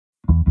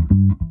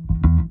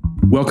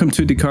Welcome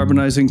to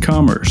Decarbonizing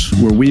Commerce,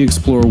 where we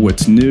explore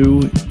what's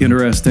new,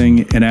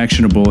 interesting, and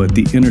actionable at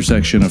the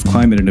intersection of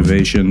climate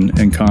innovation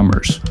and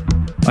commerce.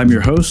 I'm your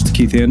host,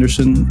 Keith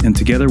Anderson, and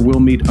together we'll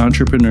meet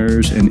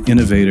entrepreneurs and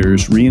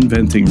innovators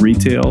reinventing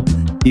retail,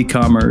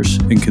 e-commerce,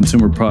 and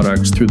consumer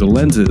products through the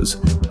lenses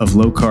of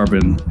low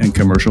carbon and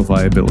commercial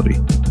viability.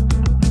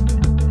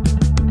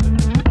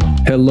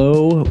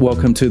 Hello,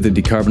 welcome to the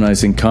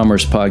Decarbonizing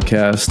Commerce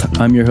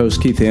podcast. I'm your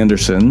host, Keith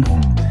Anderson.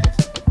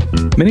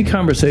 Many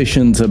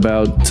conversations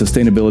about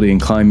sustainability and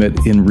climate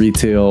in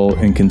retail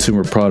and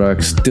consumer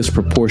products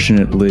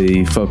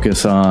disproportionately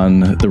focus on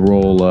the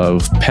role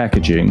of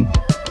packaging.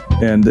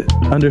 And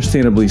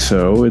understandably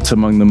so, it's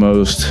among the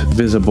most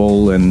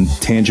visible and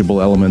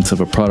tangible elements of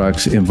a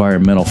product's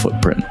environmental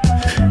footprint.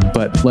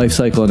 But life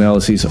cycle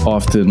analyses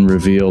often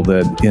reveal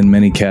that in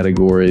many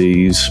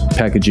categories,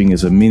 packaging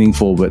is a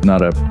meaningful but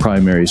not a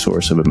primary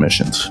source of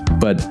emissions.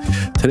 But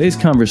today's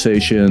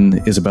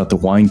conversation is about the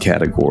wine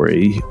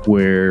category,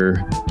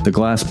 where the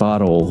glass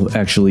bottle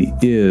actually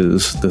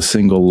is the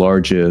single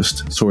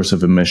largest source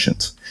of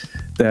emissions.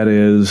 That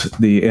is,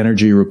 the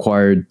energy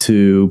required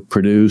to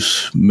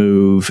produce,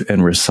 move,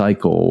 and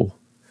recycle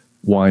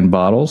wine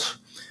bottles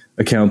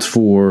accounts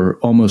for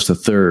almost a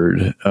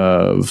third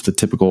of the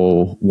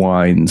typical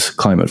wine's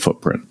climate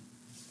footprint.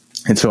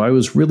 And so I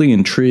was really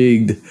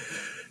intrigued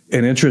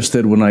and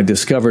interested when I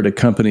discovered a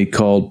company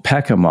called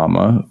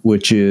Packamama,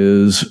 which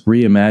is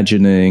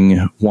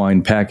reimagining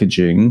wine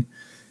packaging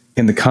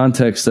in the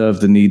context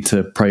of the need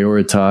to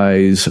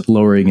prioritize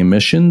lowering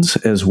emissions,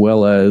 as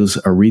well as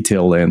a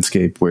retail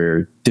landscape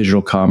where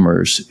digital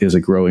commerce is a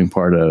growing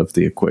part of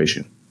the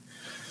equation.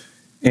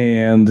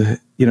 And,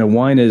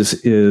 wine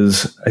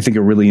is, I think,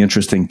 a really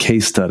interesting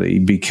case study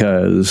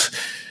because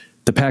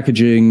the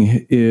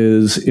packaging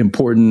is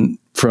important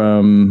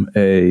from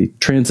a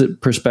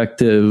transit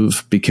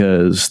perspective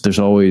because there's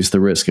always the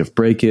risk of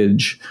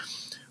breakage.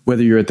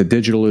 Whether you're at the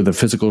digital or the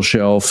physical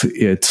shelf,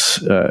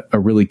 it's a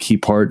really key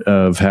part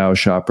of how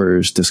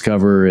shoppers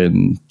discover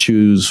and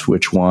choose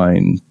which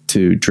wine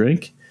to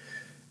drink.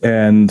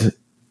 And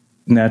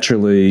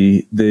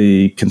naturally,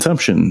 the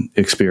consumption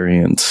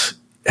experience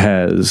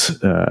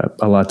has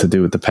a lot to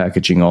do with the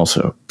packaging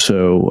also.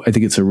 So I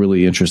think it's a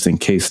really interesting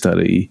case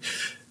study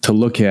to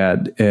look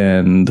at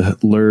and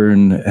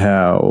learn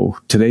how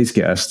today's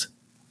guest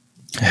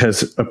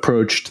has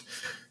approached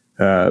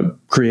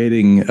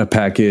creating a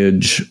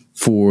package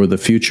for the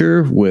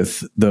future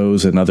with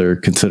those and other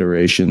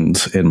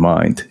considerations in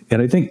mind.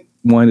 And I think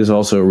wine is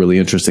also a really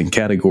interesting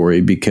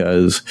category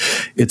because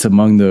it's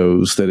among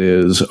those that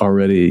is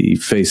already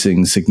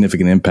facing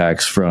significant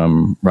impacts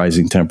from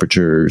rising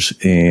temperatures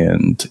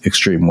and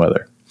extreme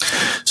weather.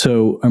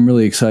 So I'm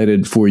really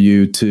excited for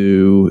you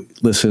to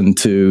listen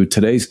to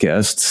today's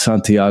guest,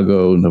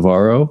 Santiago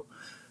Navarro,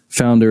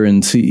 founder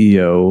and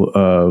CEO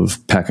of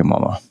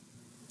Packamama.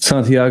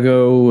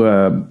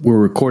 Santiago, we're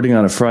recording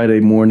on a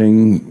Friday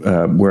morning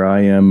where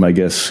I am, I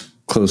guess,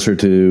 closer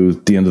to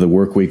the end of the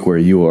work week where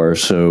you are.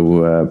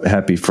 So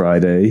happy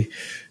Friday.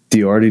 Do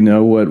you already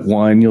know what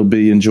wine you'll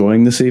be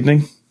enjoying this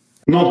evening?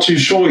 Not too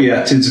sure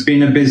yet. It's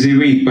been a busy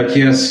week, but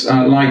yes,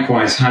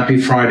 likewise,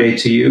 happy Friday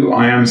to you.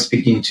 I am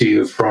speaking to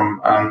you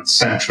from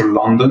central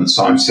London.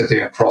 So I'm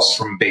sitting across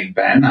from Big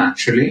Ben,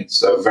 actually.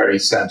 So very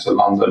central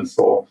London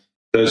for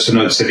those who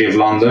know the City of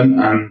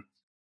London.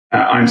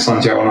 I'm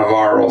Santiago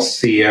Navarro,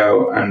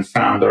 CEO and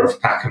founder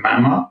of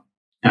Packamama.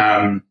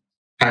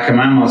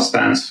 Packamama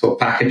stands for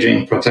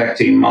Packaging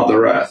Protecting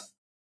Mother Earth,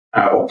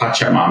 or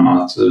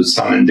Pachamama to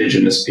some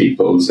indigenous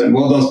peoples. And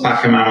what does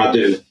Packamama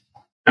do?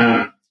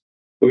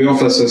 We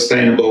offer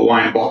sustainable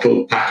wine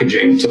bottle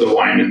packaging to the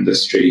wine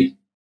industry.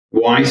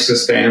 Why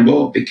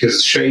sustainable?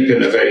 Because shape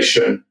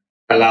innovation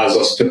allows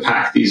us to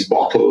pack these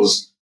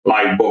bottles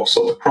like books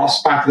or to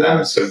cross-pack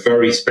them. So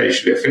very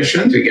spatially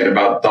efficient. We get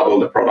about double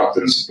the product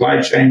in the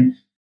supply chain.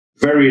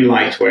 Very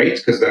lightweight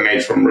because they're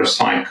made from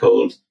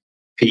recycled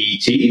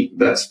PET.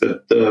 That's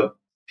the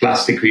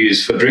plastic we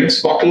use for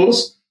drinks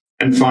bottles.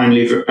 And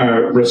finally,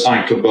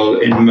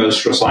 recyclable in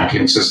most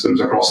recycling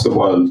systems across the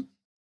world.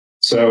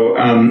 So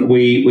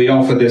we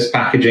offer this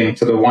packaging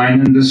to the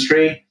wine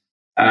industry.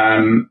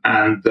 And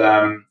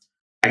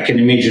I can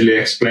immediately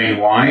explain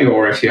why,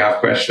 or if you have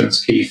questions,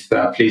 Keith,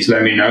 please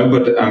let me know.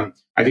 But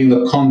I think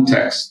the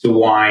context to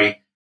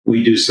why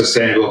we do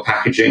sustainable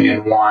packaging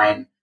in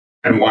wine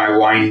and why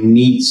wine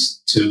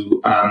needs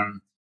to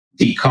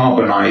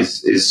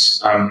decarbonize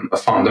is a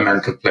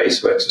fundamental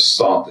place where to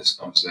start this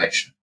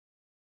conversation.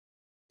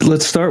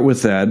 Let's start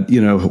with that.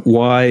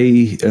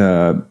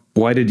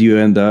 Why did you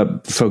end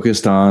up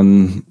focused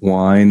on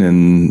wine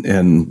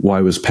and why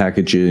was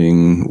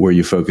packaging where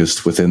you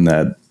focused within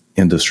that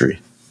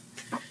industry?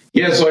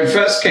 Yeah, so I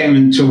first came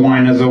into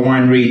wine as a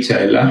wine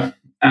retailer,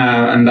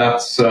 and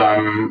that's,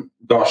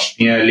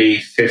 nearly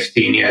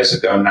 15 years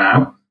ago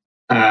now.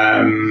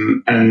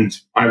 And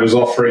I was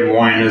offering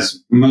wine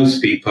as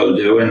most people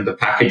do in the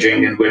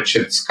packaging in which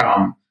it's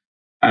come.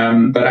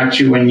 But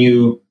actually, when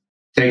you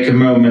take a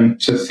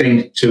moment to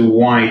think to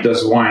why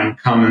does wine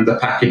come in the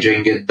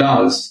packaging it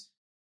does,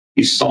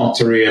 you start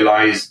to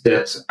realize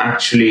that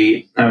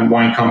actually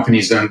wine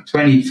companies in the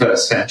 21st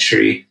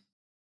century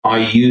are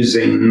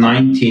using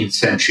 19th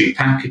century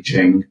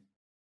packaging,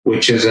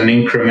 which is an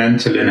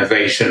incremental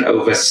innovation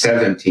over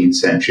 17th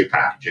century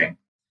packaging.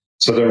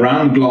 So the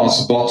round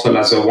glass bottle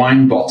as a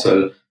wine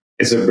bottle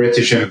is a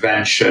British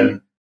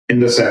invention in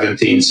the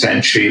 17th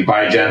century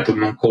by a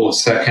gentleman called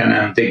Sir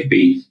Kenelm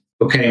Digby,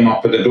 who came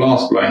up with a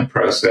glass blowing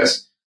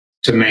process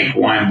to make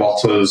wine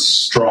bottles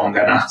strong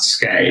and at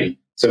scale.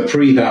 So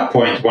pre that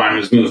point, wine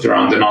was moved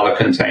around in other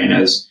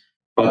containers,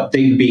 but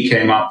Digby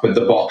came up with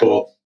the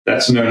bottle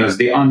that's known as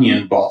the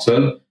onion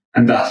bottle,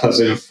 and that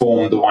has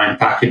informed the wine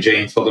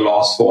packaging for the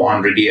last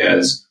 400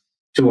 years.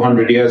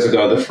 200 years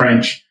ago, the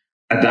French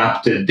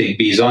adapted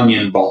Digby's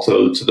onion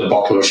bottle to the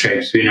bottle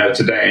shapes we know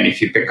today. And if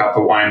you pick up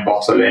a wine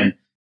bottle in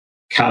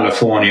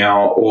California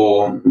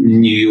or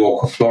New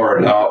York or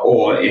Florida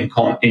or in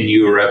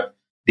Europe,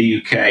 the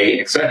UK,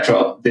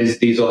 etc.,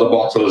 these are the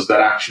bottles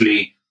that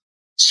actually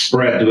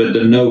spread with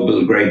the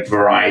noble grape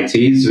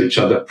varieties, which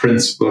are the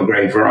principal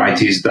grape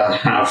varieties that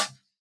have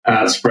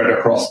spread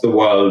across the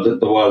world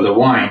of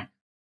wine.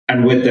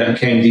 And with them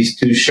came these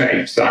two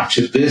shapes.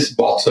 Actually, this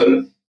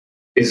bottle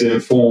is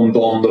informed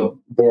on the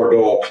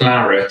Bordeaux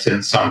claret,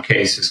 in some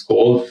cases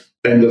called.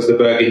 Then there's the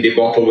Burgundy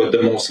bottle with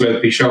the more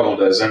slopy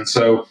shoulders. And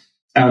so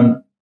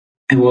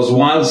it was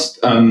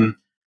whilst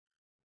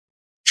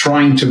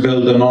trying to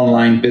build an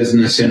online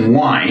business in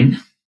wine,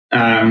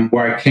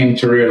 where I came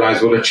to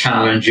realize what a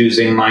challenge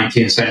using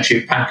 19th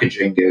century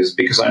packaging is,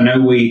 because I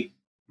know we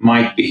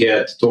might be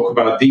here to talk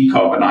about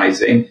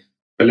decarbonizing,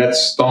 but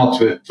let's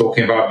start with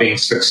talking about being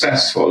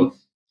successful.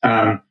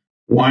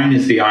 Wine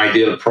is the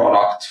ideal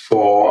product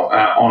for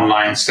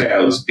online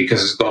sales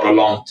because it's got a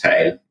long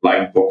tail,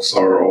 like books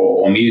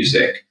or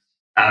music.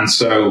 And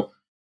so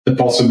the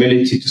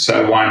possibility to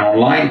sell wine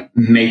online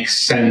makes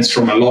sense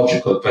from a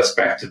logical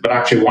perspective, but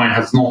actually wine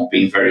has not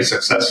been very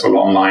successful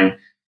online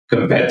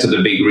compared to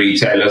the big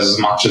retailers as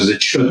much as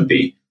it should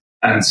be.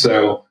 And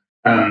so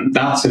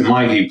that's, in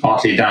my view,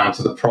 partly down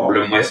to the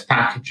problem with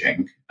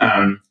packaging.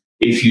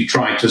 If you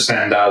try to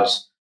send out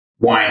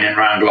wine in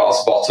round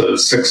glass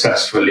bottles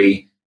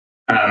successfully,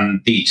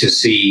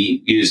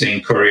 D2C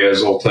using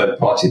couriers or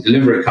third-party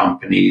delivery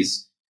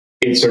companies,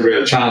 it's a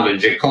real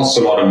challenge. It costs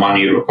a lot of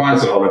money. It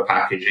requires a lot of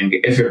packaging.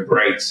 If it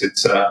breaks,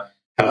 it's a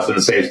health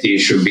and safety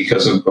issue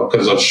because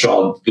of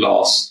shard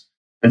glass.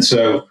 And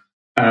so,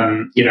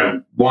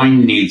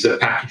 wine needs a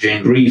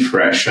packaging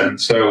refresh. And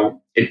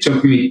so it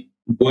took me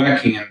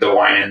working in the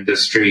wine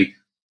industry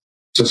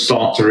to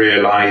start to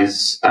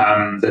realize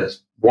that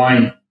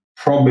wine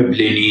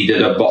probably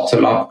needed a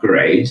bottle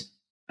upgrade.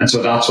 And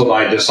so that's what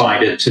I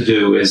decided to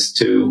do, is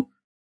to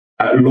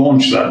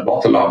launch that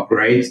bottle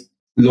upgrade,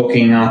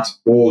 looking at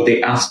all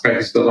the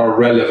aspects that are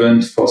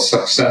relevant for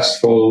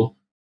successful,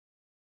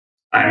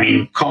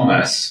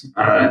 commerce,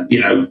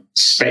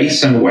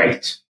 space and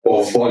weight,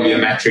 or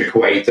volumetric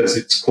weight, as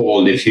it's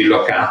called, if you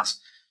look at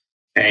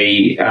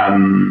a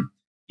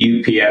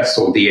UPS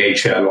or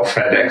DHL or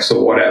FedEx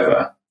or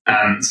whatever.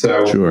 And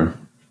so sure.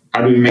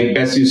 How do we make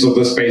best use of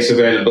the space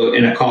available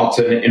in a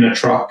carton, in a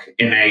truck,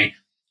 in a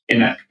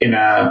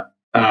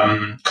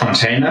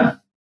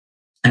container,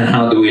 and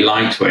how do we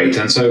lightweight?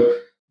 And so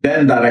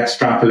then that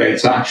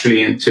extrapolates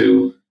actually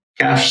into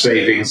cash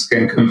savings,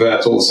 can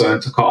convert also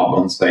into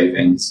carbon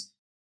savings.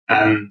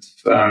 And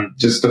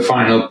just the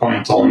final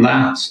point on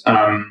that,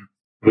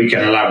 we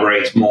can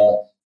elaborate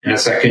more in a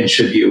second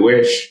should you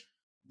wish.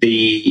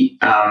 The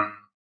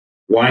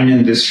wine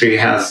industry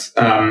has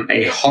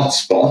a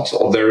hotspot,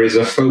 or there is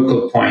a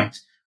focal point,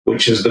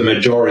 which is the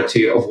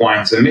majority of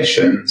wine's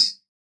emissions,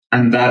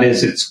 and that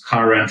is its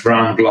current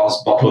round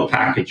glass bottle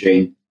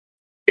packaging,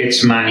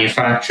 its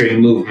manufacturing,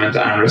 movement,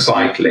 and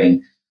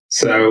recycling.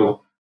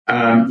 So,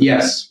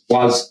 yes,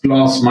 whilst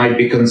glass might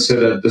be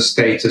considered the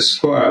status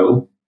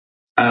quo,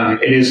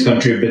 it is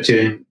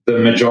contributing the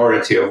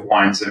majority of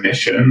wine's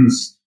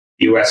emissions.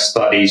 US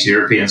studies,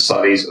 European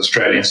studies,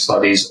 Australian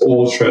studies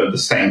all show the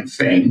same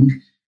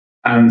thing.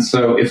 And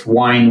so if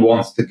wine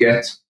wants to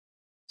get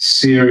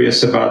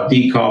serious about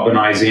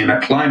decarbonizing in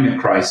a climate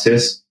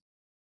crisis,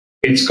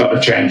 it's got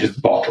to change its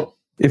bottle.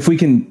 If we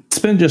can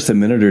spend just a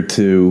minute or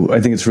two,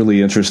 I think it's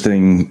really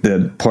interesting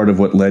that part of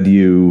what led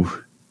you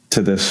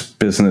to this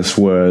business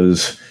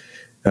was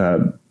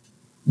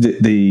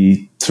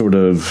the sort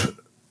of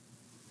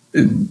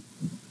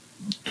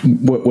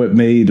what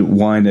made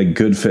wine a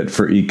good fit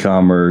for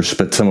e-commerce,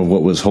 but some of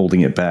what was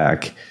holding it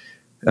back.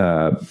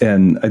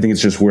 And I think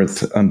it's just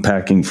worth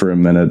unpacking for a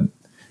minute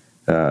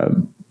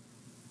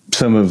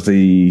some of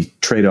the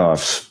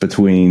trade-offs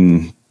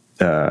between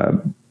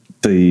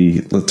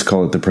let's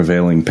call it the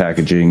prevailing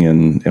packaging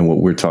and what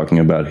we're talking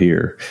about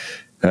here.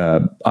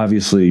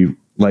 Obviously,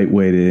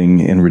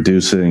 lightweighting and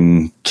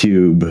reducing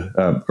cube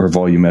or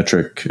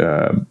volumetric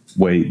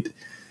weight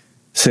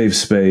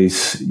saves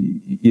space.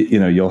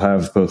 You'll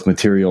have both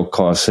material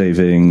cost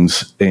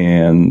savings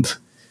and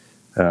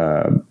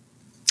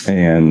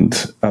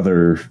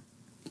other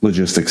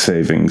logistic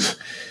savings.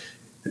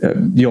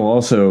 You'll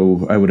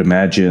also, I would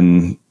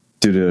imagine,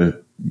 due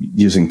to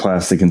using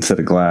plastic instead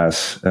of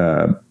glass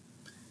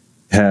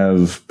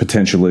have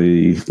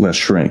potentially less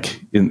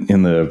shrink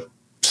in the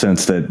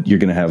sense that you're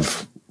going to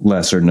have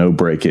less or no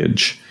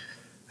breakage.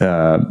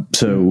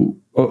 So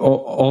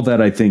all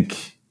that, I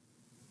think,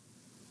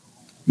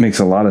 makes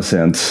a lot of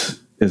sense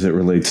as it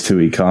relates to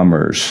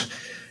e-commerce.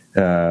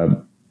 Are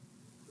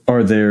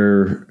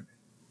there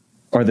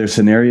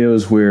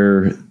scenarios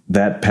where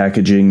that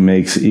packaging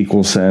makes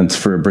equal sense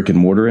for a brick and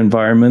mortar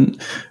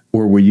environment?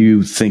 Or were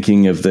you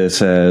thinking of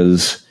this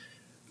as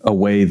a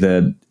way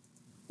that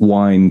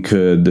wine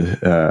could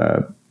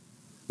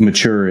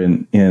mature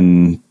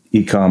in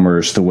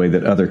e-commerce the way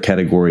that other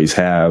categories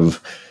have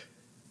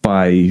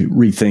by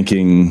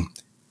rethinking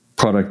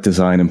product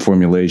design and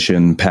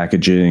formulation,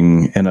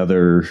 packaging, and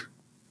other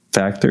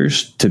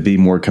factors to be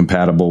more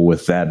compatible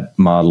with that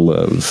model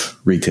of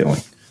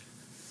retailing?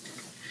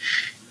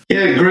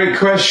 Yeah, great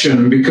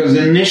question, because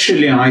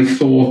initially I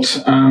thought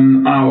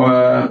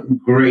our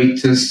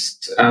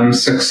greatest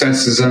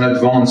successes and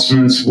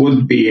advancements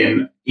would be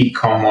in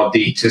e-com or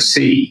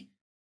D2C.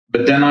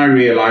 But then I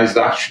realized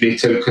actually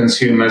till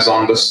consumers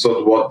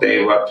understood what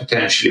they were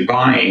potentially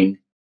buying,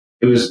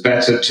 it was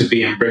better to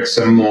be in bricks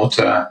and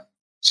mortar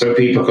so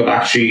people could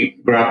actually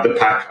grab the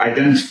pack,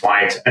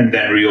 identify it, and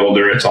then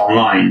reorder it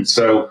online.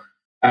 So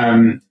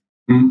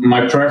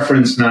my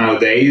preference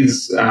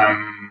nowadays,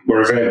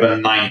 we're available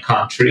in 9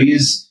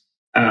 countries.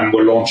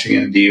 We're launching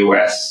in the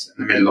US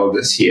in the middle of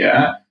this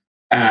year.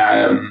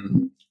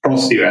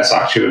 Across the US,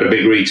 actually, with a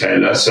big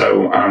retailer.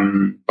 So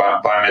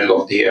by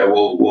middle of the year,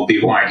 we'll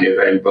be widely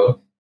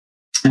available.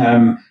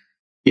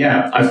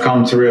 I've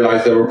come to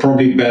realize that we're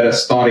probably better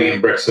starting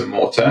in bricks and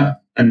mortar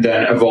and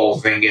then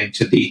evolving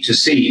into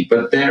D2C.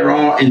 But there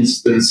are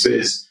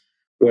instances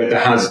where there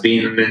has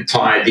been an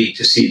entire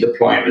D2C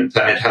deployment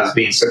and it has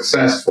been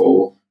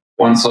successful.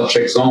 One such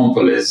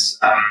example is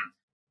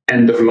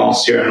end of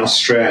last year in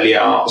Australia,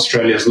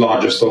 Australia's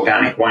largest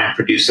organic wine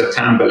producer,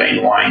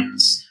 Tamberlane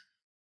Wines,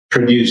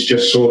 produced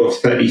just sort of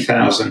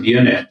 30,000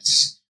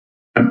 units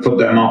and put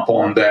them up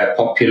on their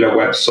popular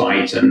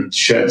website and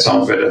shared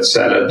some of it at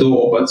cellar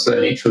door, but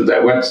certainly through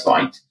their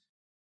website.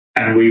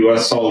 And we were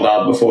sold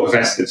out before the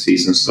festive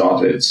season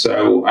started.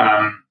 So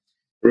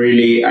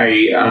really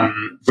a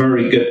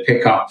very good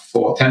pickup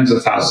for tens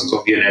of thousands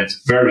of units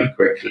very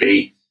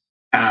quickly,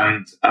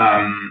 and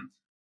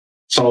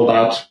sold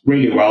out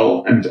really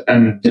well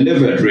and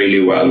delivered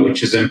really well,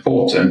 which is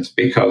important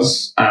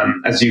because,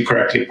 as you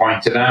correctly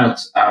pointed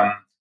out,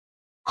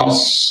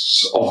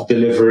 costs of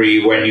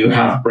delivery when you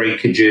have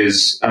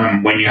breakages,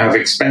 when you have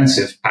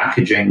expensive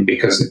packaging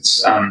because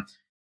it's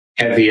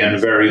heavy and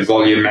very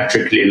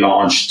volumetrically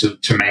large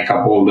to make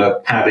up all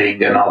the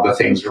padding and other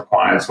things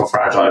required for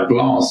fragile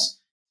glass,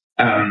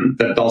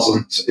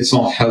 it's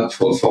not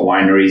helpful for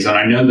wineries. And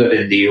I know that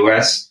in the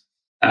US,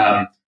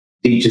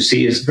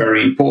 D2C is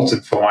very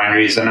important for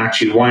wineries, and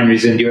actually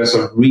wineries in the US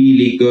are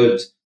really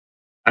good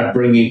at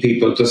bringing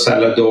people to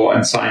cellar door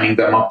and signing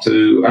them up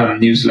to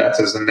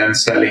newsletters and then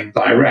selling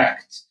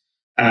direct.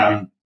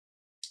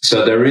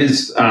 So there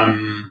is,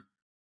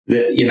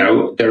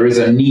 there is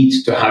a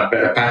need to have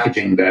better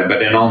packaging there.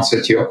 But in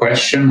answer to your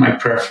question, my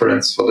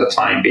preference for the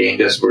time being,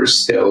 as we're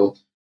still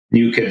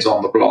new kids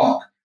on the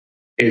block,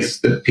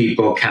 is that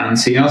people can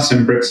see us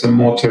in bricks and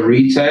mortar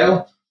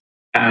retail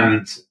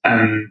and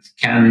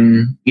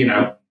can,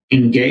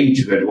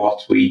 engage with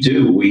what we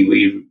do.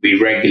 We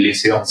regularly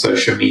see on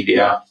social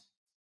media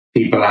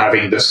people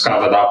having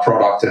discovered our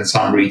product in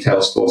some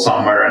retail store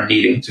somewhere and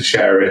needing to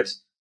share it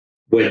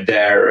with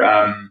their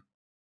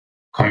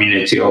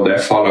community or their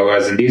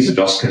followers. And these are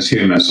just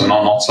consumers, so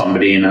not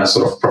somebody in a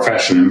sort of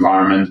professional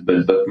environment,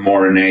 but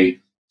more in a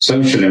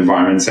social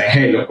environment, saying,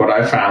 hey, look what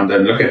I found,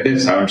 and look at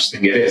this, how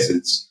interesting it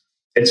is.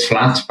 It's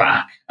flat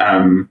pack,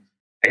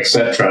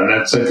 etc. And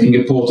that's, I think,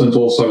 important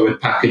also with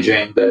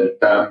packaging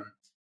that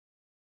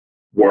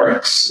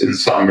works in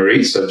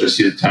summary. So just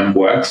use the term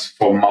works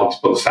for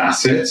multiple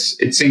facets.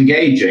 It's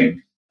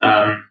engaging.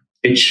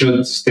 It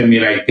should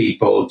stimulate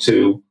people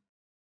to,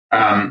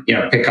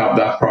 pick up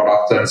that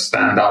product and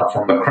stand out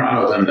from the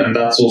crowd. And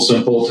that's also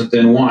important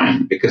in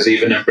wine, because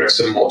even in bricks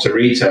and mortar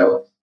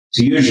retail, it's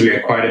usually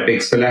quite a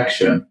big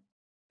selection.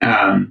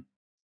 And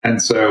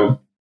so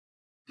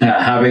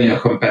having a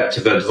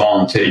competitive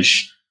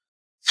advantage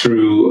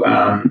through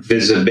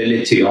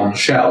visibility on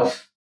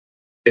shelf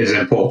is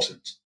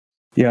important.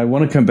 Yeah, I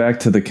want to come back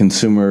to the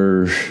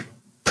consumer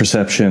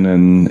perception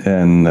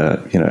and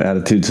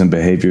attitudes and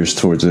behaviors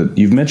towards it.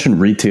 You've mentioned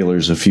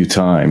retailers a few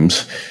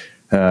times.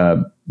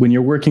 When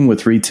you're working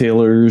with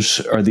retailers,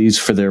 are these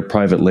for their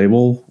private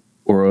label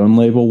or own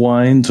label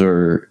wines,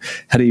 or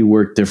how do you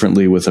work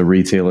differently with a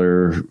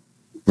retailer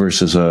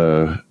versus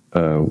a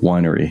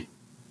winery?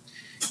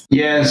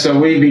 Yeah, so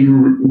we've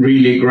been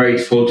really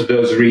grateful to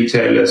those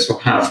retailers who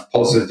have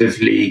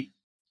positively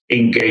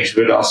engaged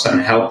with us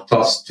and helped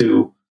us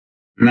to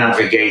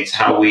navigate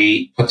how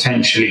we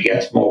potentially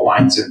get more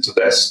wines into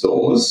their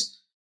stores.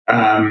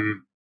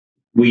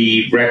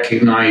 We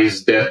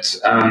recognize that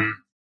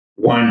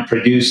wine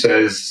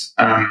producers,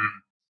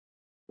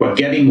 we're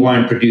getting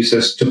wine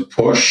producers to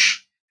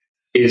push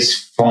is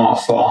far,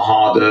 far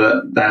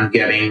harder than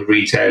getting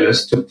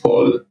retailers to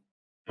pull.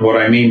 And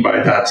what I mean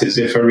by that is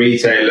if a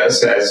retailer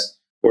says,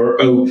 we're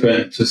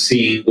open to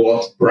seeing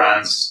what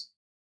brands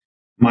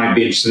might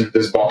be interested in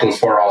this bottle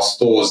for our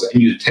stores, and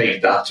you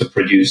take that to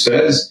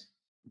producers,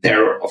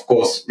 they're, of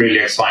course, really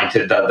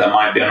excited that there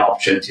might be an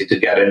opportunity to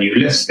get a new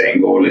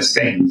listing or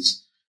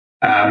listings.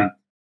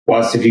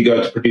 Whilst if you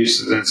go to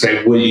producers and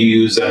say, will you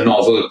use a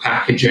novel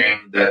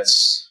packaging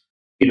that's,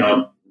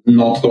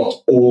 not got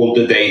all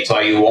the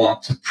data you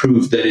want to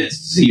prove that it's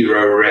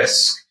zero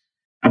risk,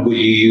 and will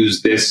you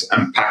use this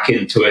and pack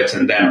into it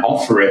and then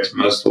offer it?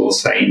 Most will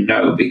say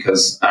no,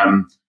 because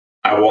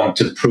I want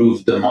to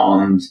prove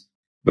demand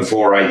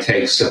before I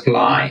take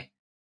supply.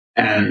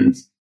 And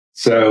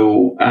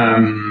so,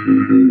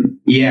 the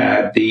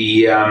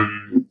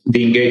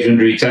engagement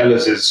with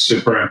retailers is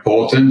super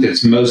important.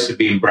 It's mostly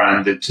been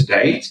branded to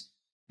date.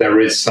 There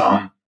is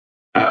some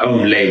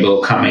own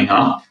label coming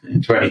up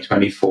in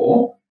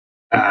 2024.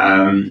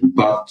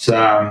 But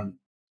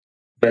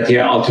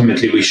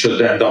ultimately we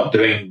should end up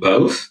doing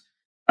both,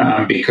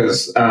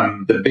 because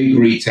the big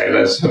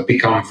retailers have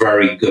become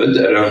very good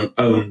at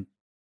own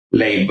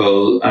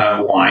label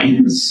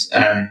wines,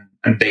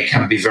 and they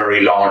can be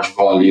very large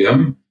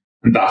volume.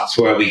 And that's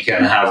where we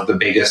can have the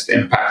biggest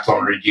impact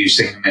on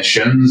reducing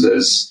emissions.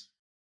 As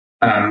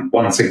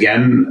once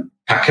again,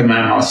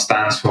 Packamama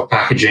stands for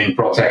Packaging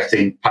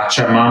Protecting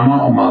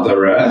Pachamama, or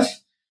Mother Earth.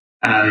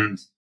 And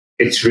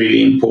it's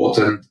really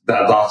important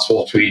that that's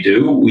what we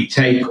do. We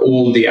take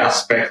all the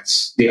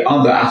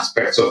other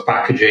aspects of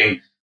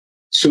packaging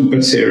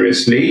super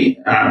seriously,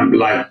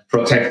 like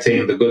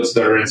protecting the goods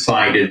that are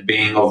inside it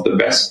being of the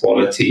best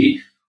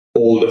quality,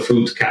 all the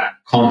food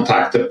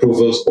contact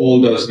approvals,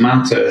 all those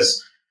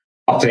matters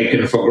are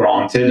taken for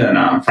granted.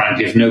 And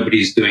frankly, if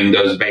nobody's doing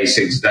those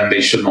basics, then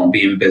they should not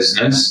be in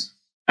business.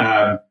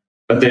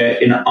 But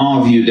in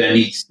our view, there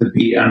needs to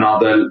be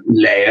another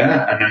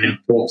layer, and an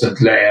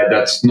important layer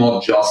that's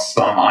not just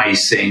some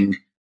icing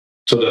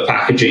to the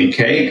packaging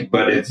cake,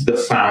 but it's the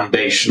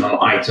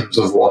foundational items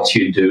of what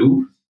you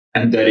do.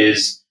 And that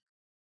is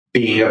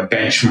being a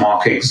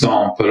benchmark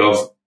example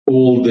of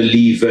all the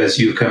levers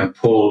you can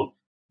pull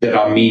that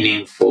are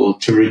meaningful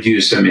to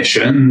reduce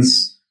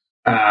emissions,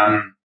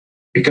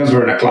 because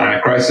we're in a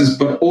climate crisis,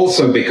 but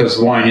also because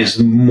wine is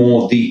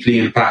more deeply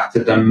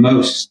impacted than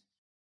most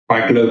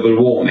by global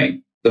warming.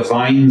 The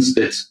vines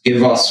that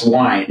give us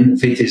wine,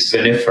 Vitis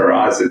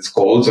vinifera, as it's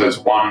called, so it's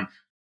one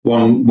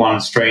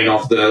strain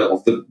of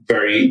the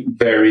very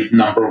varied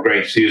number of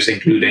grapes used,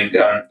 including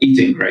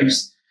eating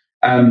grapes.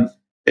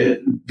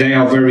 They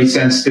are very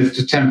sensitive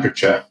to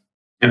temperature,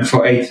 and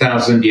for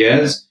 8,000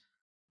 years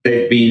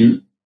they've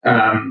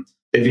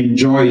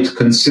enjoyed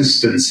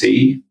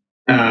consistency,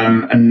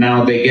 and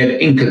now they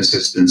get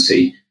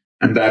inconsistency,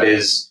 and that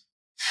is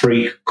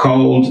freak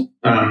cold,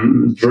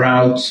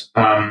 drought,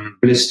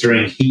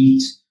 blistering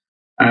heat.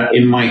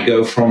 It might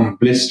go from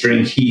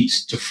blistering heat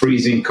to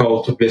freezing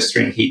cold to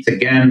blistering heat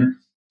again.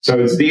 So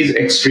it's these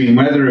extreme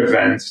weather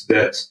events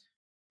that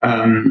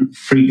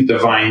freak the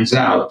vines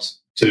out,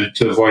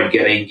 to avoid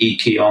getting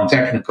geeky on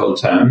technical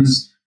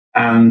terms.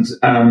 And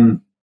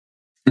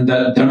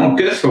they're not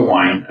good for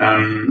wine.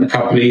 A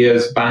couple of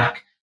years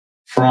back,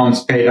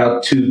 France paid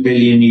out 2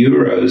 billion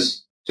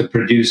euros to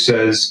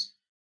producers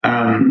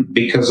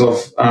because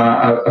of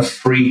a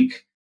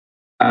freak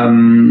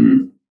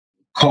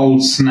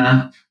cold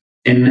snap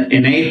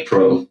in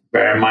April.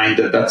 Bear in mind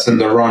that that's in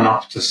the run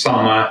up to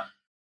summer,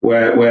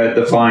 where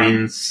the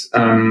vines,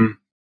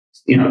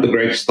 the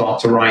grapes start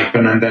to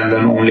ripen, and then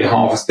they're normally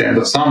harvest the end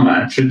of summer.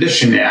 And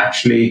traditionally,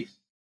 actually,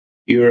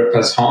 Europe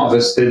has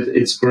harvested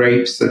its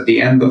grapes at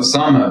the end of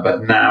summer,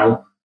 but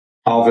now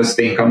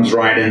harvesting comes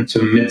right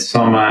into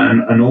midsummer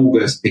and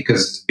August,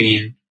 because it's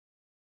been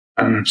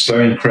so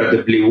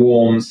incredibly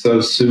warm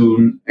so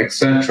soon,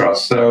 etc.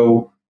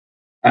 So,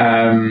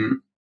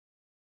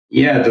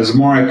 there's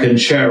more I can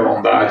share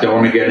on that. I don't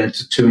want to get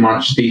into too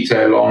much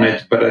detail on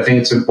it, but I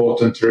think it's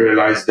important to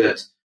realize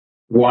that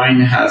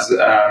wine has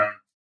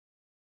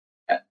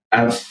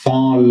a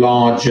far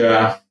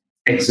larger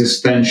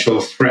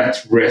existential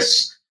threat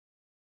risk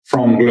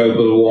from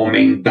global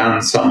warming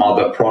than some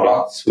other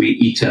products we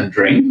eat and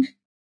drink.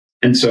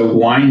 And so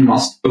wine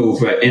must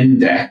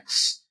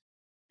over-index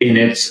in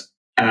its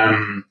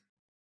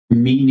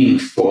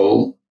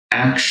meaningful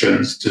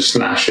actions to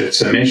slash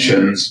its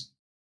emissions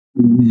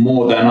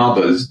more than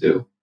others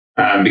do,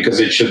 because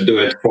it should do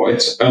it for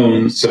its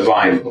own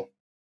survival.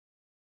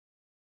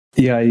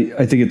 Yeah,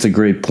 I think it's a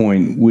great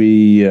point.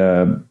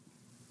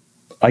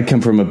 I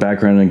come from a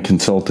background in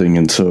consulting,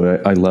 and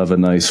so I love a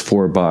nice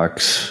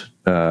 4-box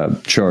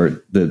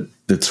chart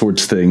that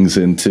sorts things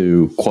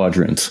into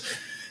quadrants.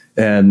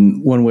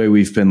 And one way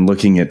we've been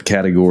looking at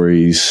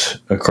categories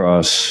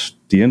across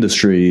the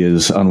industry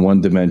is, on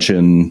one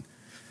dimension,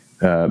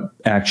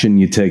 action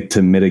you take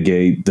to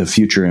mitigate the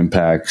future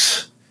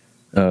impacts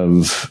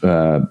of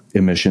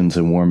emissions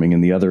and warming,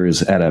 and the other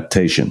is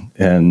adaptation.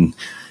 And,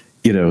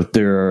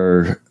 there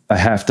are a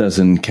half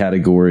dozen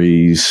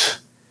categories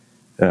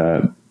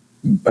that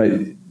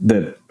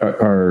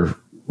are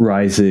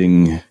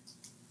rising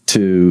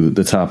to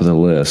the top of the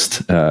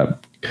list.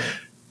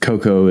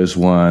 Cocoa is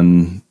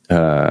one.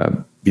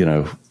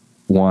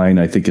 Wine,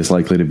 I think, is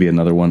likely to be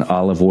another one.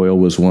 Olive oil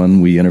was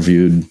one. We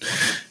interviewed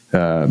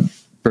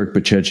Burke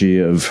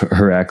Bacecci of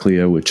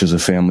Heraclea, which is a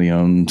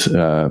family-owned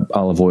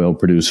olive oil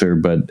producer,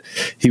 but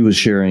he was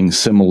sharing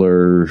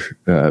similar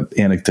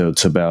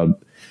anecdotes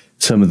about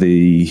some of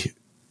the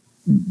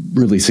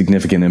really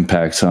significant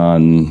impacts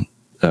on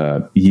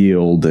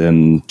yield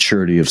and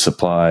surety of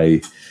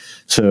supply.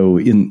 So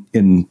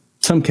in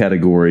some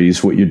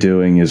categories, what you're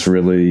doing is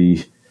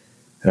really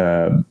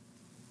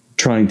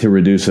trying to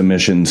reduce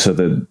emissions so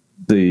that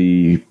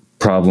the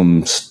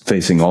problems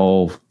facing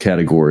all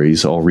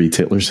categories, all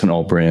retailers and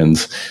all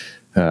brands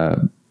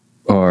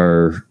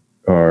are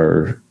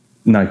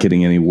not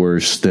getting any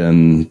worse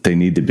than they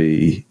need to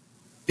be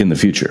in the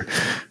future.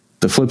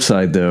 The flip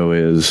side, though,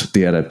 is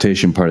the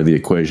adaptation part of the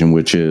equation,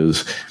 which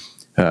is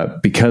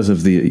because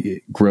of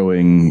the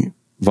growing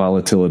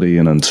volatility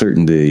and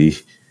uncertainty,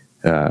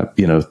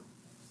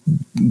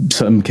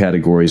 some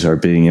categories are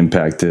being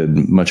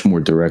impacted much more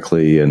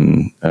directly,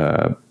 and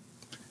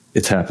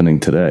it's happening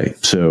today.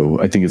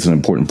 So I think it's an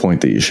important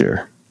point that you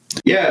share.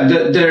 Yeah,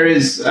 there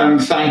is.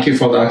 Thank you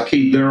for that,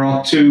 Keith. There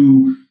are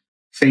two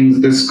things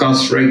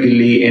discussed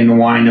regularly in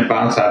wine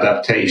about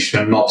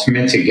adaptation, not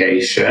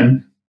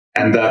mitigation,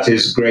 and that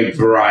is grape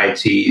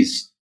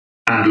varieties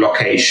and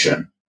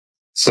location.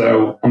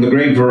 So on the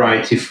grape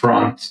variety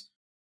front,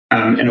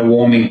 in a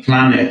warming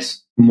planet,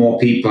 more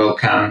people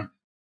can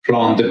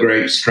plant the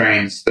grape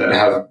strains that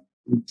have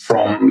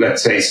from,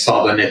 let's say,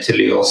 southern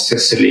Italy or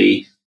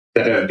Sicily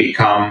that have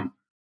become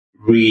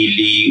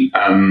really,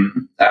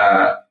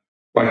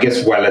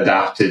 well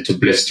adapted to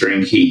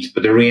blistering heat.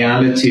 But the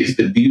reality is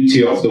the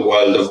beauty of the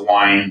world of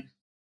wine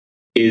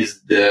is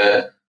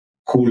the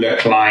cooler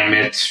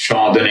climate,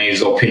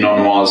 Chardonnays or Pinot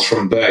Noirs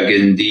from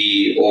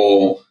Burgundy,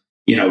 or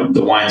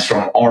the wines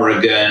from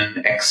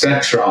Oregon,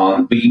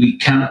 etc. We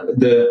can't.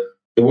 The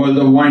world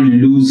of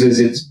wine loses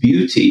its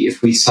beauty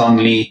if we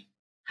suddenly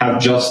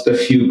have just a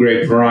few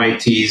grape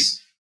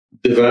varieties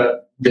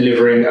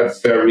delivering a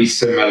very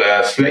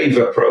similar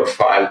flavor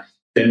profile.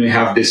 Then we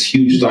have this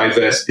huge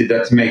diversity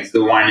that makes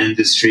the wine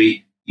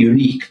industry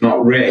unique,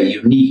 not rare,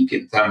 unique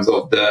in terms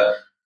of the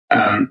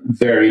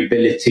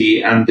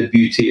variability and the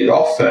beauty it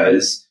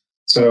offers.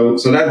 So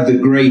that's the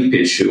grape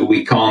issue.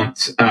 We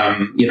can't,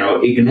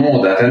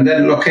 ignore that. And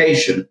then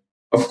location.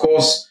 Of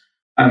course,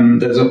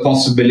 there's a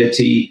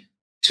possibility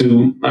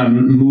to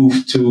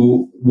move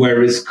to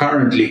where is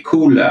currently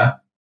cooler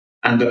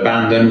and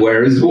abandon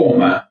where is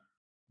warmer.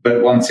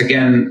 But once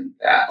again,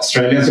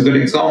 Australia is a good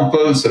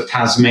example. So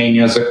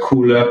Tasmania is a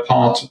cooler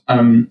part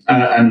and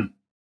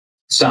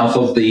south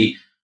of the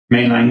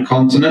mainland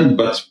continent,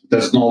 but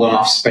there's not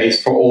enough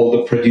space for all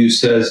the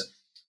producers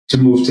to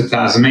move to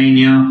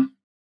Tasmania.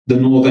 The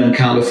Northern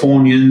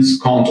Californians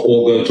can't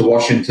all go to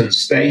Washington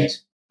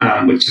State,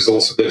 which is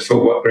also good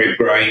for grape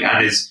growing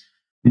and is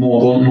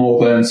more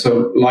northern,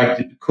 so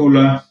likely to be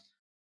cooler.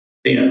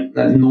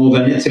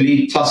 Northern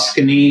Italy,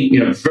 Tuscany,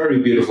 very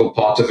beautiful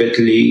part of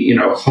Italy,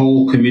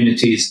 whole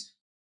communities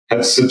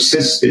have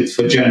subsisted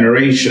for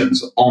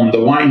generations on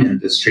the wine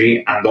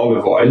industry and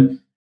olive oil.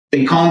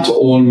 They can't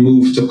all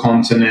move to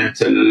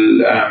continental,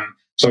 the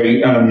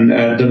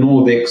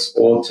Nordics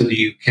or to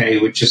the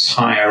UK, which is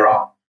higher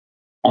up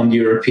on the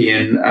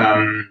European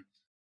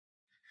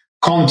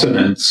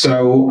continent.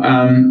 So,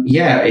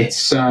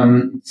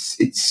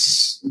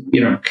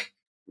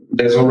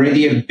 there's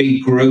already a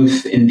big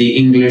growth in the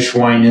English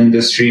wine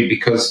industry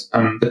because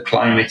the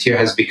climate here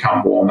has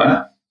become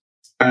warmer.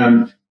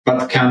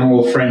 But can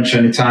all French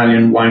and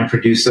Italian wine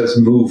producers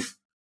move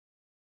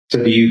to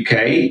the UK?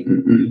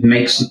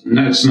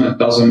 It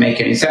doesn't make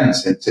any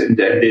sense.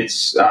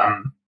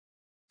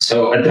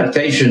 So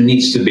adaptation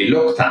needs to be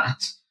looked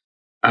at.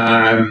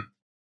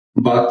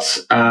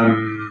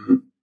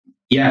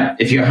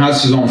 If your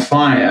house is on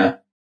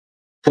fire,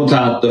 put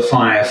out the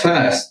fire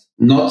first,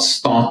 not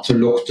start to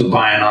look to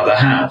buy another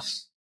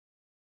house.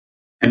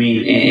 I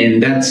mean,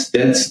 and that's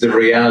the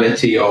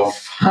reality of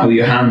how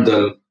you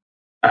handle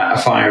a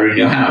fire in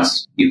your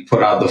house. You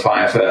put out the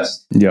fire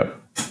first. Yep.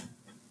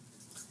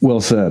 Well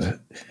said.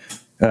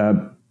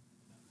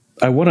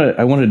 I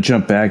want to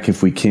jump back,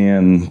 if we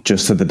can,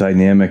 just to the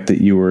dynamic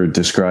that you were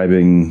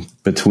describing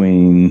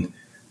between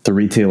the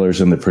retailers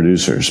and the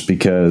producers,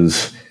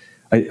 because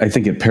I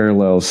think it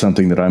parallels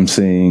something that I'm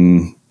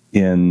seeing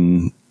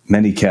in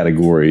many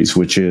categories,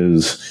 which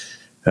is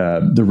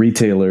the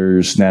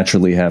retailers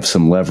naturally have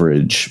some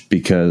leverage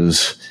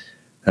because,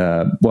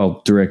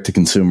 direct to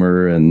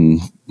consumer and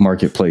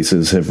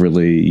marketplaces have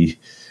really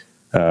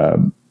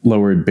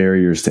lowered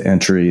barriers to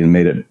entry and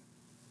made it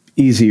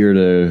easier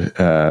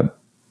to,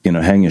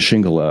 hang a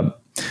shingle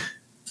up.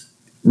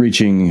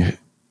 Reaching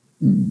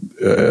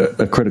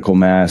a critical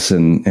mass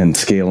and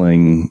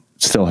scaling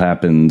still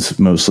happens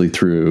mostly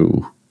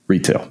through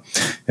retail.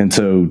 And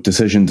so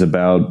decisions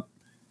about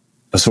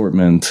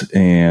assortment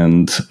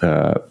and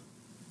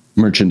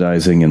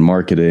merchandising and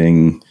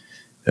marketing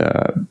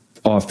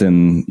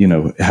often,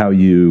 how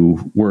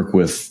you work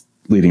with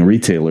leading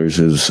retailers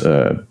is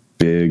a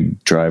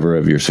big driver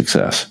of your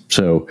success.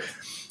 So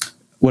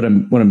what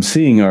I'm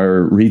seeing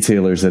are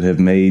retailers that have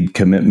made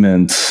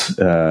commitments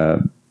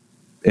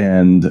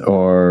and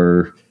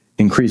are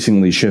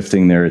increasingly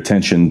shifting their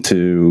attention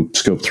to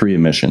Scope 3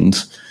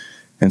 emissions.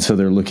 And so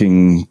they're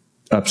looking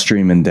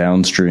upstream and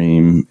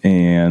downstream.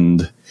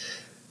 And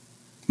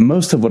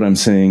most of what I'm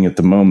seeing at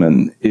the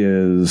moment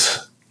is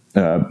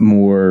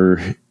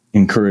more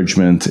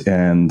encouragement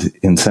and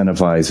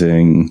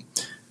incentivizing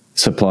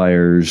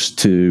suppliers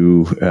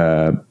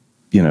to,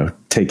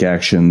 take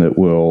action that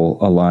will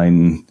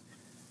align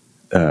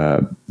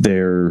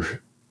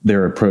their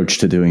approach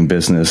to doing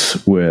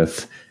business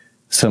with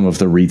some of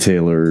the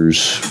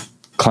retailers'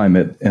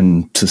 climate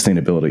and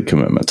sustainability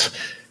commitments.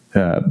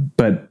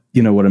 But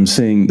what I'm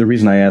seeing, the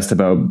reason I asked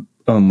about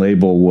own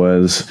label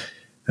was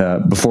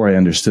before I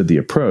understood the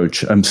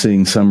approach, I'm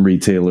seeing some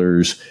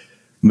retailers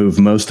move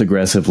most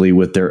aggressively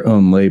with their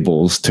own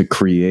labels to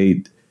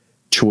create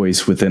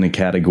choice within a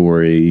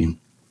category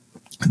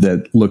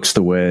that looks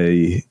the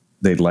way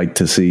they'd like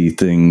to see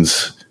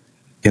things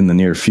in the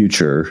near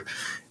future.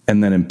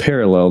 And then in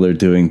parallel, they're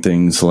doing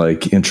things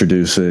like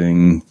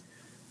introducing,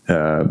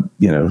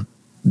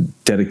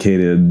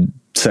 dedicated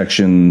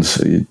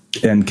sections,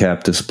 end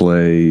cap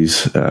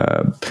displays,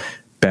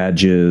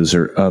 badges,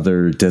 or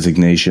other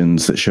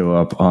designations that show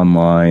up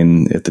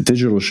online at the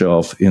digital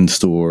shelf, in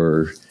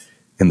store,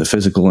 in the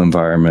physical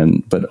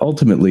environment. But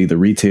ultimately, the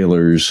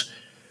retailers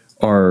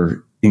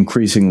are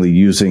increasingly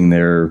using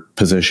their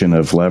position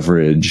of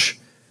leverage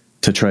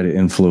to try to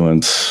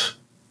influence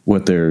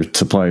what their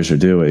suppliers are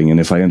doing. And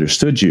if I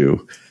understood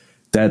you,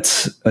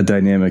 that's a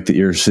dynamic that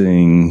you're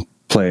seeing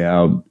play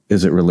out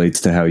as it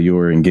relates to how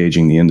you're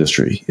engaging the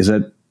industry. Is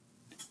that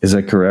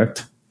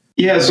correct?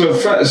 Yeah, yes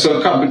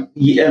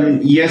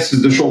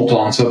is the short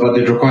answer, but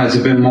it requires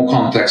a bit more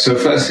context. So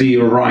firstly,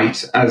 you're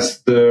right,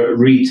 as the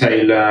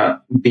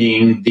retailer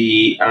being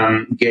the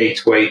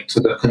gateway to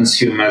the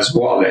consumer's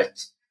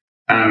wallet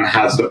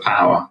has the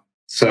power.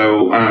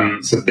 So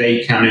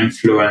they can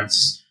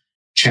influence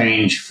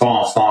change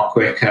far, far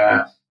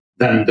quicker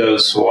than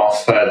those who are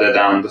further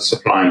down the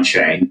supply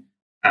chain,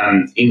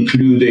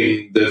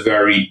 including the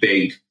very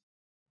big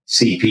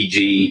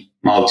CPG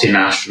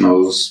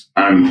multinationals,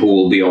 who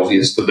will be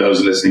obvious to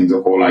those listening to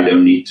the call. I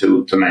don't need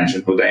to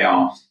mention who they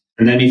are.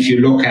 And then if you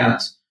look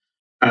at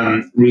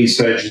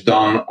research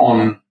done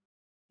on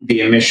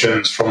the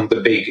emissions from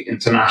the big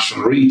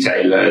international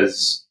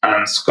retailers,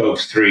 Scope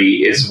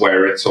 3 is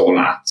where it's all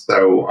at.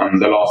 So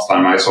the last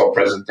time I saw a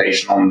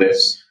presentation on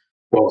this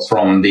was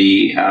from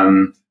the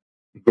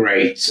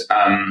great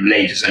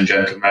ladies and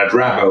gentlemen at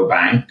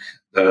Rabobank,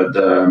 the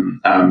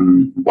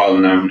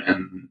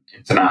well-known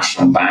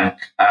international bank,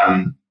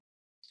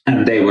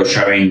 and they were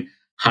showing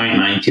high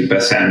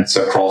 90%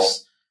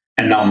 across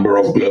a number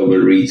of global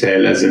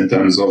retailers in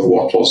terms of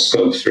what was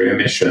Scope 3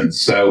 emissions.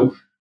 So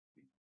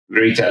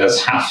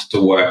retailers have to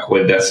work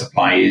with their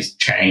supply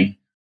chain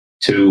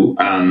to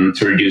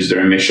reduce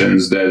their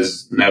emissions.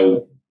 There's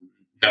no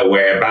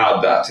way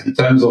about that. In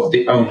terms of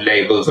the own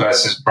label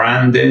versus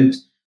branded,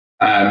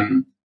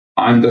 I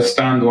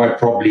understand why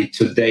probably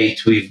to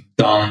date we've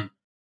done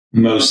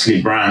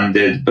mostly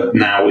branded, but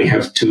now we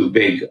have two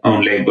big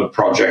own label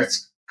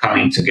projects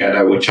coming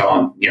together, which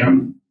are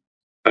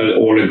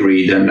all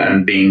agreed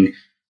and being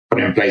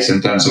put in place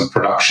in terms of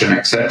production,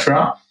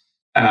 etc.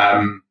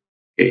 I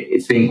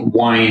think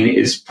wine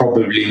is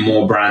probably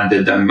more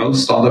branded than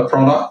most other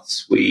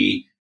products.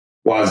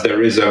 Whilst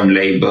there is own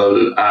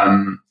label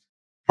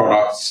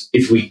products,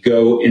 if we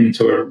go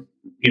into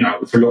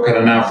if we look at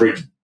an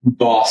average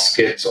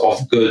basket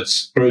of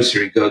goods,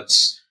 grocery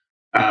goods,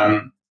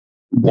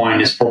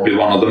 wine is probably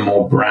one of the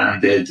more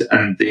branded,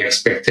 and the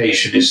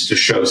expectation is to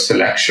show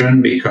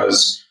selection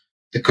because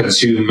the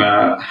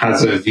consumer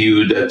has a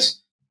view that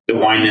the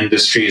wine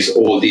industry is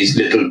all these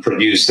little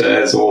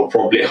producers all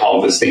probably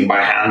harvesting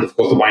by hand. Of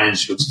course, the wine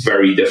industry looks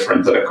very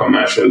different at a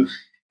commercial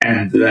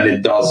end than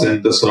it does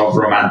in the sort of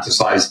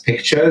romanticized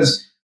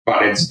pictures,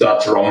 but it's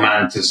that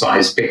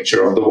romanticized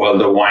picture of the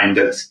world of wine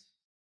that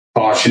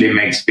partially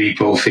makes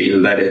people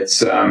feel that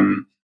it's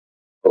all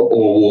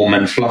warm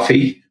and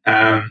fluffy.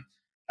 The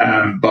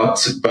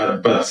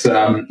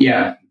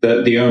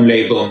own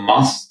label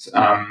must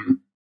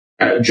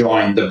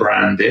join the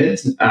branded,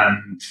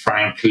 and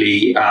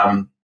frankly,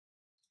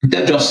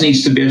 there just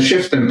needs to be a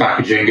shift in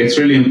packaging. It's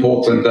really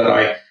important that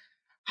I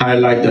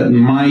highlight that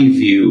my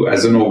view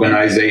as an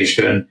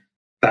organization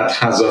that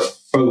has a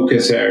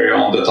focus area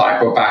on the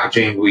type of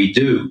packaging we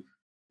do,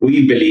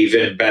 we believe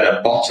in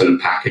better bottle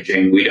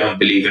packaging. We don't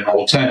believe in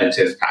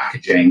alternative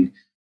packaging.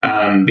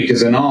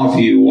 Because in our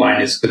view,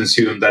 wine is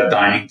consumed at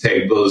dining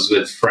tables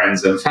with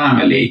friends and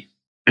family.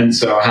 And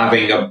so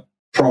having a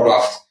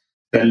product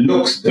that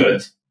looks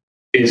good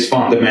is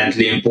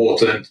fundamentally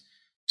important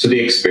to the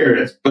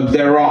experience. But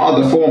there are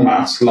other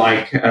formats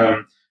like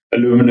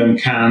aluminum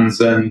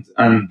cans and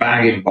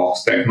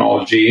bag-in-box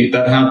technology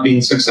that have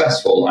been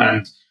successful.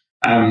 And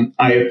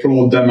I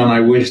applaud them and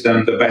I wish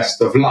them the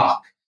best of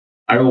luck.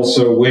 I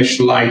also wish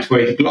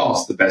lightweight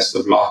glass the best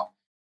of luck.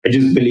 I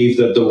just believe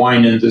that the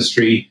wine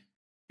industry,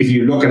 if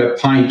you look at a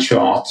pie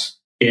chart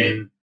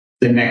in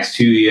the next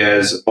few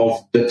years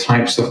of the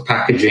types of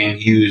packaging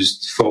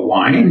used for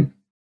wine,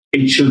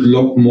 it should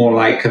look more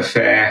like a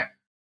fair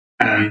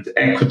and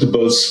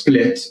equitable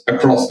split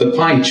across the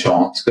pie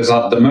chart, because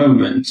at the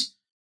moment,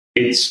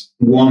 it's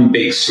one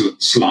big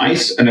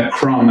slice and a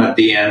crumb at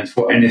the end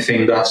for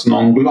anything that's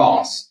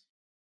non-glass.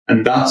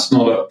 And that's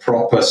not a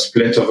proper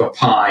split of a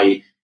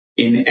pie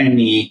in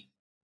any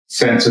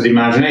sense of the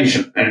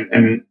imagination.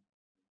 And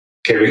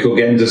okay, we could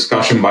get in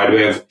discussion, by the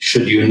way, of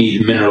should you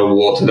need mineral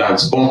water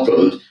that's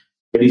bottled.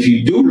 But if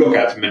you do look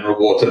at mineral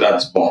water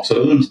that's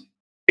bottled,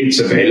 it's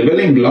available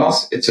in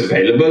glass, it's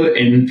available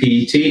in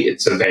PET,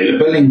 it's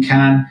available in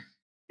can,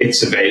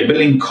 it's available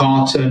in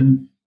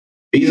carton.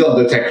 These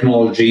are the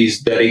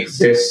technologies that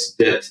exist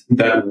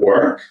that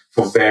work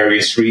for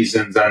various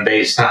reasons, and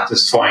they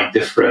satisfy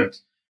different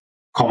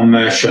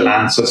commercial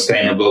and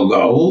sustainable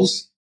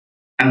goals.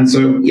 And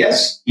so,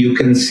 yes, you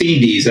can see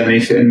these,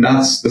 and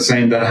that's the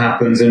same that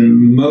happens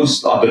in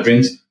most other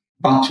drinks,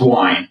 but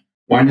wine.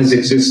 Wine has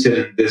existed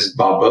in this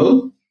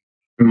bubble.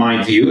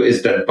 My view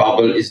is that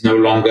bubble is no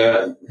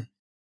longer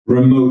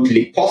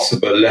remotely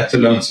possible, let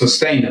alone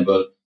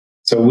sustainable.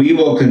 So we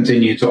will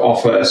continue to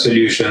offer a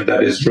solution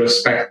that is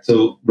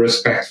respectful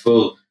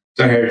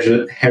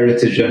to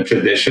heritage and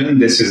tradition.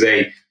 This is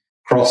a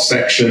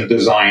cross-section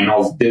design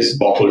of this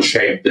bottle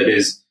shape that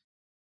is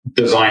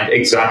designed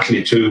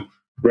exactly to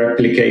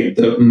replicate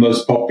the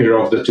most popular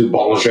of the two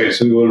bottle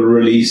shapes. We will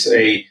release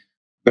a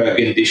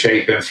burgundy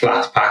shape in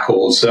flat pack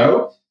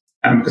also,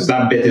 because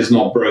that bit is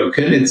not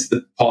broken. It's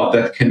the part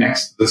that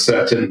connects to the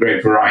certain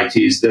grape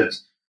varieties that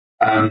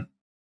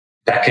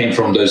came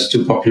from those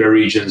two popular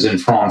regions in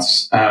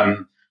France,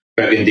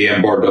 Burgundy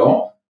and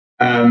Bordeaux.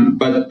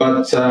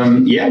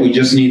 We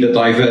just need a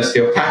diversity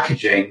of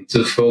packaging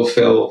to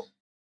fulfill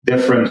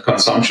different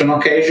consumption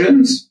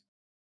occasions,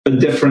 but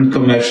different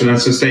commercial and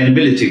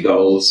sustainability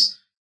goals.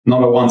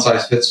 Not a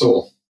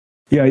one-size-fits-all.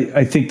 Yeah,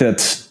 I think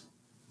that's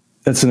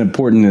an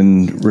important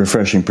and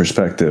refreshing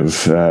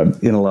perspective.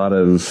 In a lot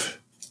of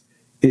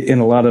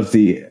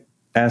the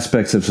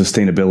aspects of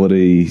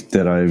sustainability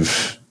that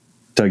I've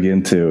dug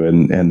into,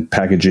 and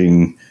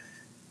packaging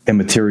and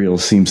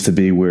materials seems to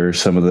be where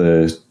some of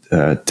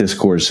the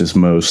discourse is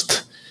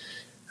most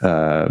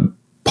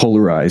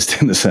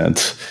polarized in a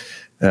sense.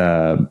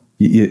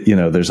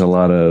 There's a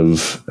lot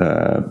of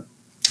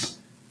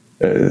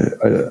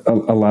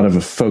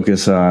a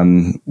focus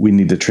on we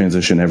need to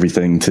transition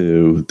everything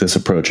to this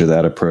approach or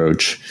that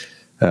approach.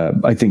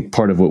 I think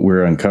part of what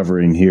we're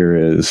uncovering here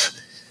is,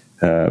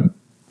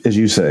 as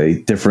you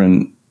say,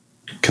 different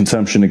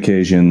consumption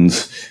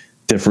occasions,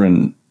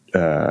 different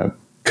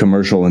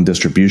commercial and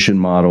distribution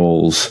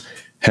models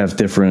have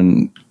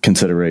different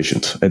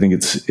considerations. I think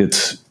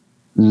it's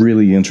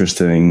really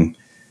interesting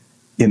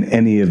in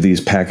any of these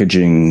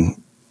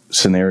packaging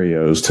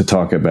scenarios to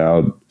talk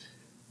about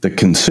the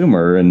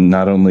consumer, and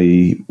not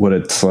only what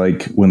it's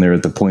like when they're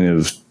at the point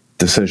of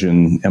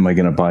decision, am I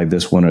going to buy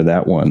this one or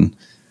that one?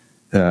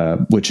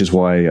 Which is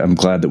why I'm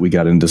glad that we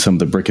got into some of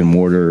the brick and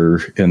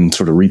mortar and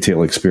sort of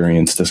retail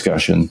experience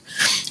discussion.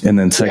 And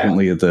then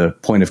secondly, at the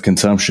point of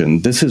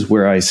consumption, this is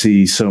where I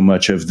see so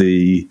much of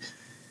the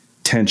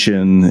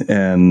tension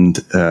and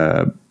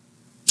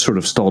sort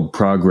of stalled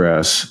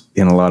progress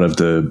in a lot of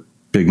the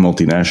big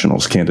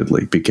multinationals,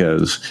 candidly,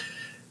 because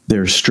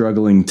they're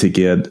struggling to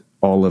get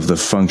all of the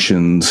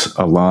functions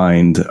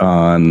aligned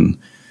on,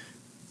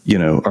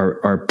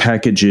 our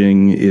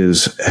packaging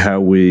is how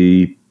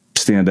we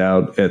stand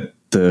out at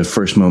the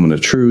first moment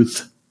of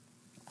truth.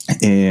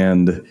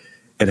 And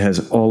it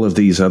has all of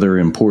these other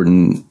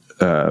important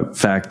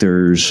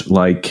factors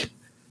like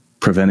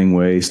preventing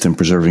waste and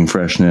preserving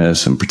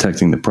freshness and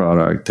protecting the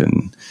product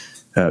and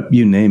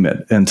you name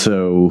it. And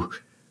so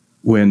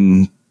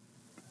when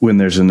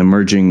there's an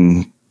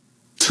emerging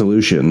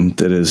solution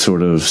that is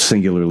sort of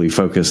singularly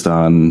focused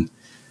on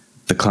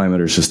the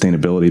climate or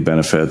sustainability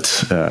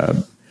benefits,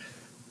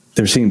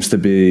 there seems to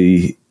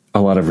be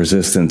a lot of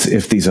resistance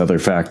if these other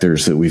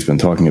factors that we've been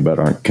talking about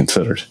aren't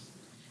considered.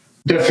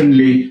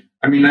 Definitely.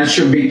 I mean, I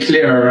should be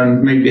clear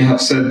and maybe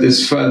have said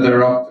this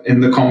further up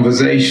in the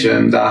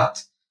conversation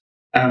that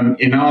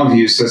in our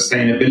view,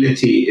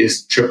 sustainability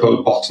is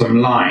triple bottom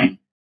line.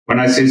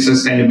 When I say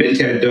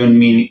sustainability, I don't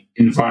mean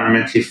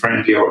environmentally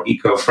friendly or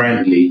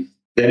eco-friendly.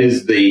 That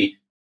is the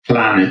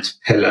planet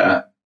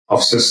pillar of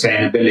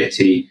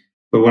sustainability.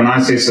 But when I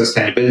say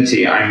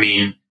sustainability, I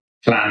mean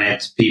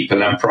planet,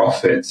 people, and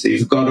profit. So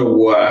you've got to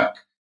work.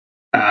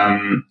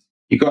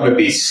 You've got to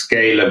be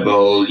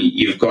scalable.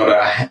 You've got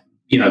to,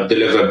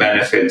 deliver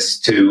benefits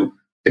to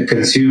the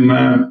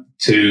consumer,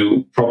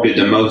 to probably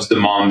the most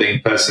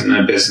demanding person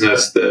in a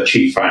business, the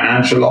chief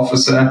financial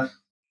officer,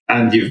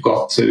 and you've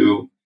got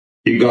to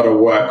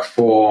work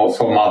for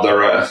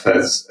Mother Earth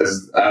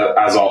as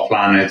our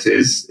planet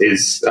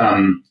is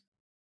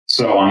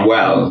so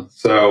unwell.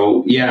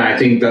 So I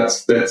think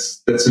that's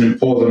an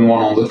important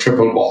one on the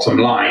triple bottom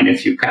line.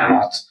 If you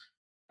cannot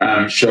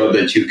show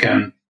that you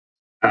can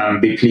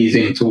be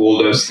pleasing to all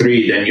those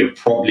three, then you're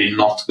probably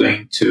not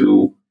going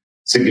to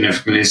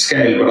significantly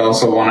scale. But I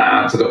also want to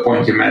add to the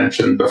point you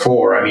mentioned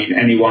before. I mean,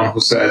 anyone who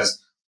says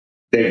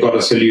they've got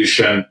a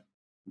solution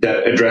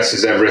that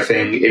addresses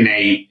everything in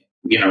a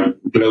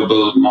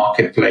global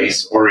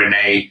marketplace or in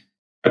a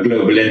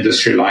global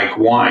industry like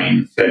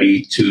wine,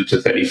 32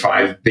 to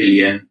 35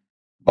 billion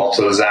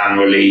bottles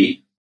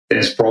annually,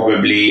 is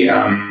probably,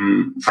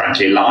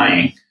 frankly,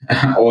 lying,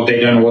 or they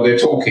don't know what they're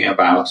talking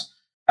about.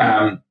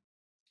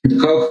 The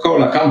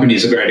Coca-Cola company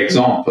is a great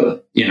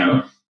example.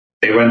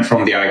 They went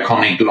from the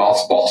iconic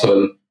glass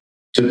bottle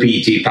to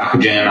PET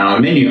packaging and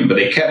aluminium, but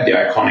they kept the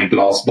iconic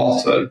glass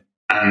bottle,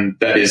 and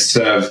that is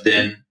served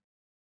in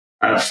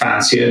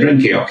fancier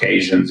drinking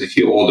occasions. If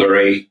you order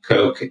a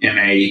Coke in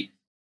a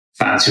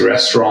fancy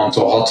restaurant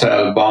or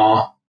hotel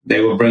bar,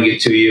 they will bring it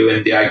to you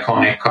in the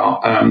iconic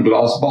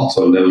glass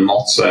bottle. They will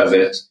not serve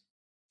it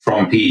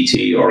from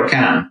PET or a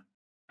can.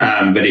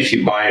 But if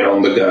you buy it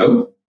on the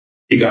go,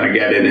 you're going to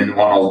get it in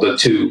one of the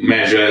two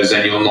measures,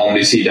 and you'll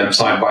normally see them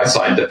side by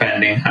side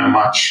depending how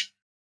much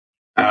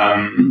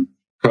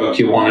Coke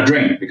you want to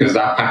drink, because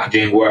that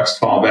packaging works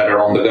far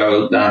better on the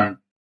go than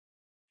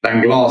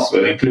glass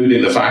will,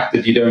 including the fact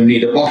that you don't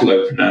need a bottle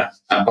opener.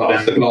 But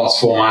in the glass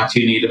format,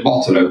 you need a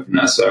bottle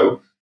opener.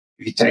 So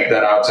if you take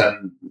that out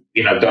and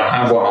don't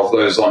have one of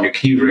those on your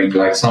keyring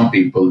like some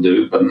people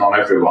do, but not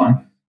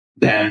everyone,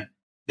 then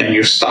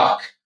you're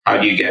stuck.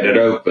 How do you get it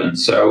open?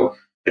 So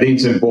I think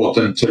it's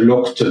important to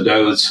look to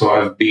those who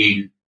have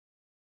been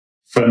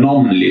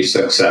phenomenally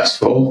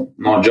successful,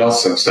 not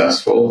just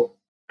successful,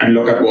 and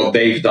look at what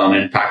they've done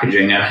in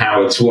packaging and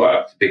how it's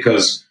worked.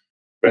 Because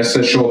rest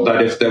assured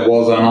that if there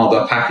was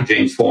another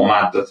packaging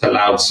format that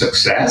allowed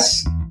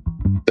success,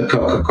 the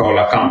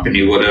Coca-Cola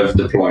company would have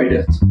deployed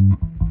it.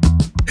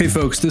 Hey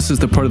folks, this is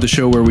the part of the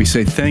show where we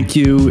say thank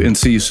you and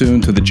see you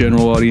soon to the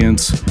general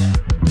audience,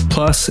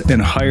 plus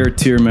and higher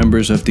tier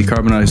members of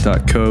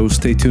Decarbonize.co.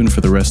 Stay tuned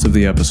for the rest of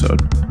the episode.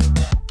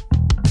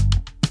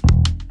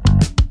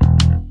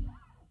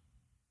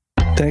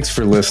 Thanks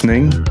for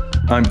listening.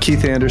 I'm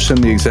Keith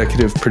Anderson, the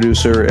executive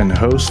producer and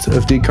host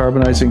of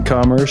Decarbonizing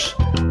Commerce.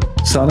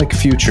 Sonic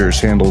Futures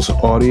handles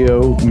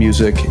audio,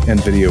 music,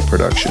 and video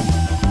production.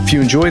 If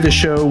you enjoy the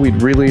show,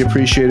 we'd really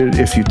appreciate it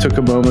if you took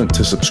a moment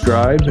to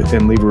subscribe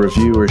and leave a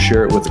review or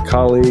share it with a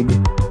colleague.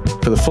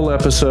 For the full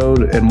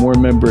episode and more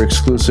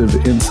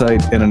member-exclusive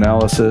insight and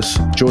analysis,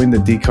 join the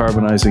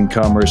Decarbonizing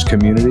Commerce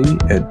community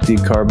at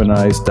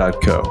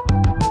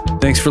decarbonize.co.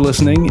 Thanks for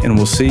listening, and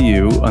we'll see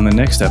you on the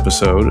next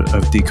episode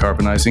of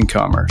Decarbonizing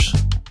Commerce.